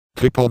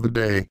Tip of the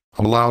day,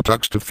 allow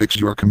TUX to fix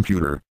your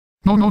computer.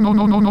 No, no, no,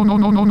 no, no, no, no,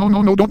 no, no, no,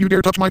 no, no, don't you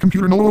dare touch my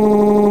computer,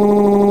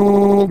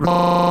 no!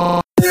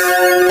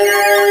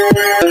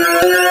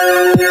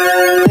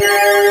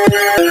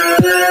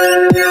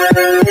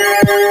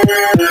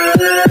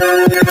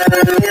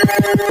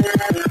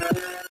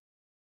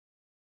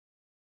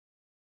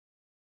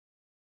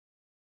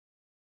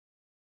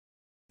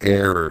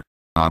 Error.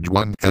 Odd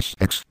 1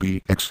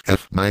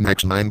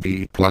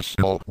 SXBXF9X9B plus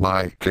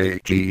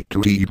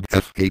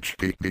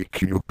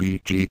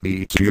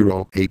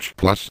LYKG2TFHPBQBGB0H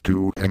plus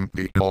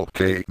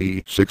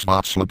 2MBLKB6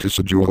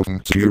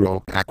 Voslatisujuoven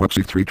 0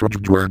 Aquapsi 3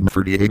 Trojjuern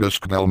Ferdiagus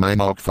Knell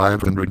 9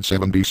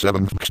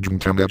 577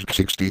 Xjuntamedj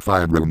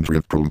 65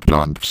 Roundtrip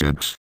Promptont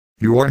 6.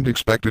 You aren't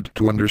expected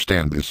to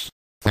understand this.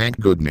 Thank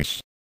goodness.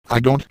 I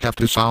don't have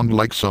to sound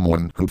like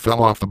someone who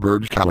fell off the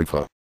Burj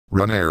Khalifa.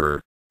 Run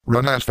error.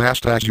 Run as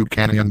fast as you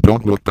can and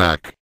don't look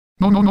back.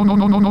 No, no, no, no,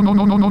 no, no, no, no,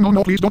 no, no, no, no,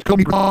 no, please don't kill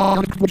me.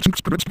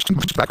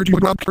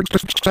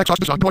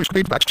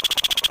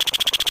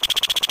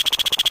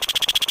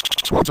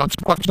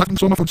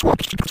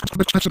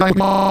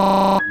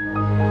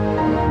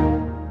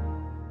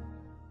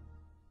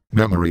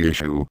 Memory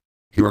issue.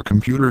 Your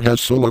computer has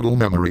so little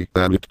memory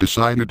that it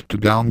decided to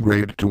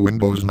downgrade to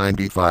Windows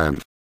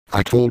 95.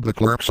 I told the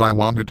clerks I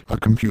wanted a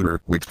computer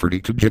with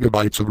 32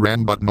 gigabytes of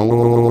RAM, but no,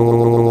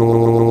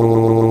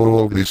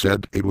 they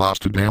said it was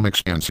too damn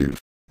expensive.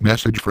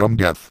 Message from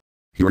death.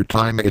 Your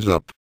time is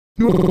up.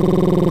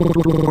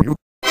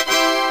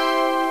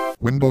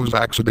 Windows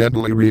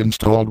accidentally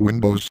reinstalled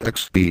Windows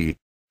XP.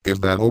 Is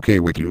that okay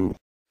with you?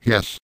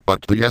 Yes,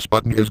 but the yes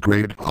button is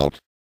grayed out.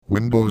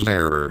 Windows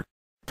error.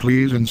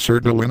 Please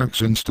insert a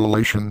Linux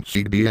installation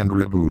CD and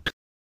reboot.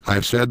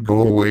 I said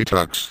go away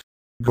TUX.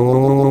 Go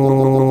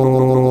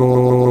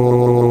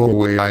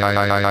away.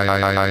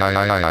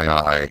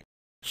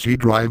 C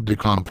drive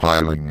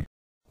decompiling.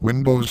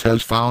 Windows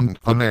has found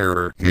an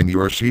error in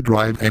your C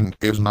drive and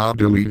is now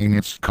deleting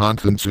its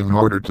contents in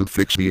order to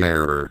fix the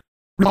error.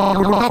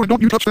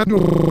 Don't you touch that.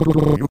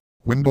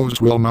 Windows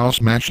will now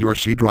smash your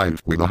C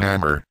drive with a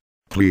hammer.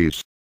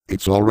 Please.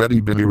 It's already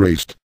been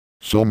erased.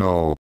 So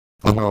no.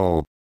 Oh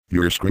no.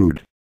 You're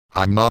screwed.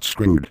 I'm not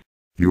screwed.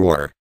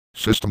 You're.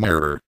 System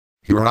error.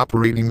 Your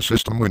operating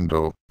system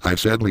window. I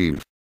said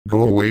leave.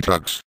 Go away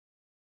TUX.